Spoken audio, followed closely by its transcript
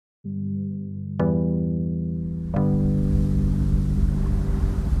We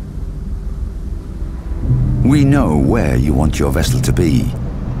know where you want your vessel to be.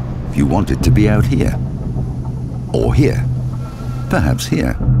 You want it to be out here, or here, perhaps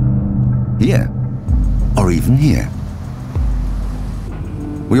here, or even here.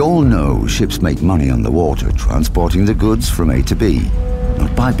 We all know ships make money on the water transporting the goods from A to B,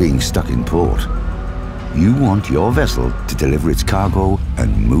 not by being stuck in port. You want your vessel to deliver its cargo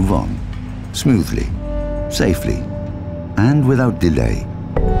and move on, smoothly, safely, and without delay.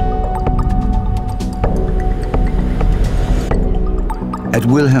 At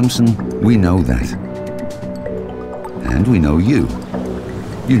Wilhelmsen, we know that. And we know you.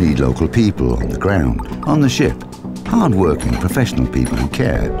 You need local people on the ground, on the ship, hard-working professional people who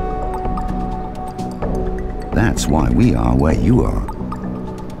care. That's why we are where you are.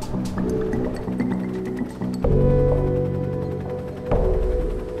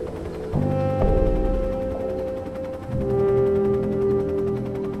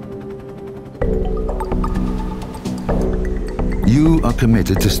 You are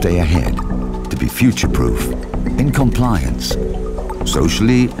committed to stay ahead, to be future-proof, in compliance,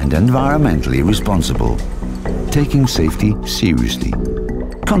 socially and environmentally responsible, taking safety seriously,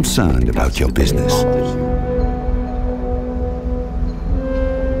 concerned about your business.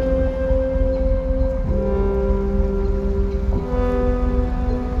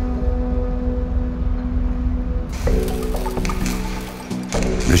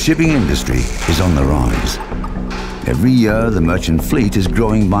 The shipping industry is on the rise. Every year, the merchant fleet is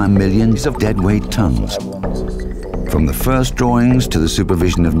growing by millions of deadweight tons. From the first drawings to the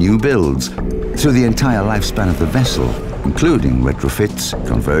supervision of new builds, through the entire lifespan of the vessel, including retrofits,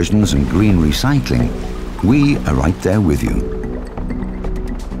 conversions and green recycling, we are right there with you.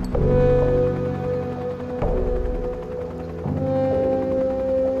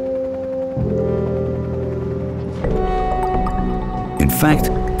 In fact,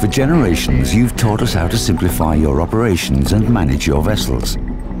 for generations, you've taught us how to simplify your operations and manage your vessels.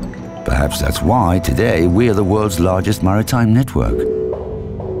 Perhaps that's why today we are the world's largest maritime network.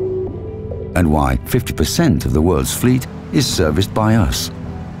 And why 50% of the world's fleet is serviced by us.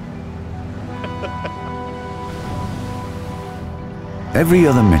 Every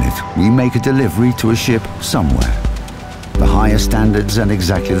other minute, we make a delivery to a ship somewhere. The highest standards and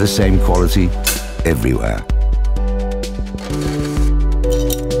exactly the same quality everywhere.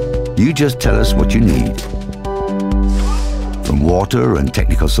 You just tell us what you need. From water and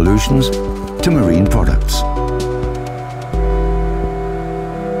technical solutions to marine products.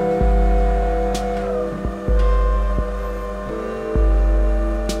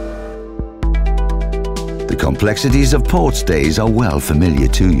 The complexities of port stays are well familiar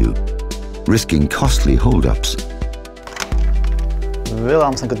to you, risking costly hold-ups.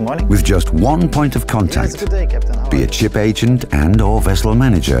 Wilhelmsen, good morning. With just one point of contact, Good day, Captain. be it ship agent and/or vessel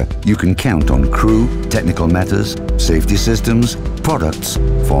manager, you can count on crew, technical matters, safety systems, products,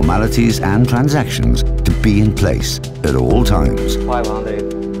 formalities and transactions to be in place at all times.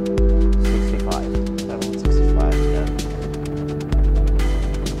 565, 765, yeah.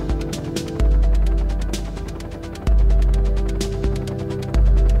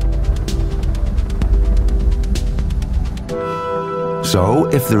 So,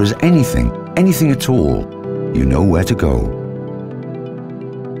 if there is anything at all, you know where to go.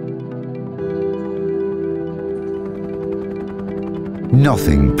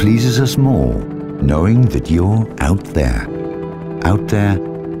 Nothing pleases us more, knowing that you're out there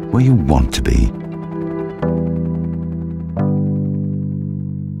where you want to be.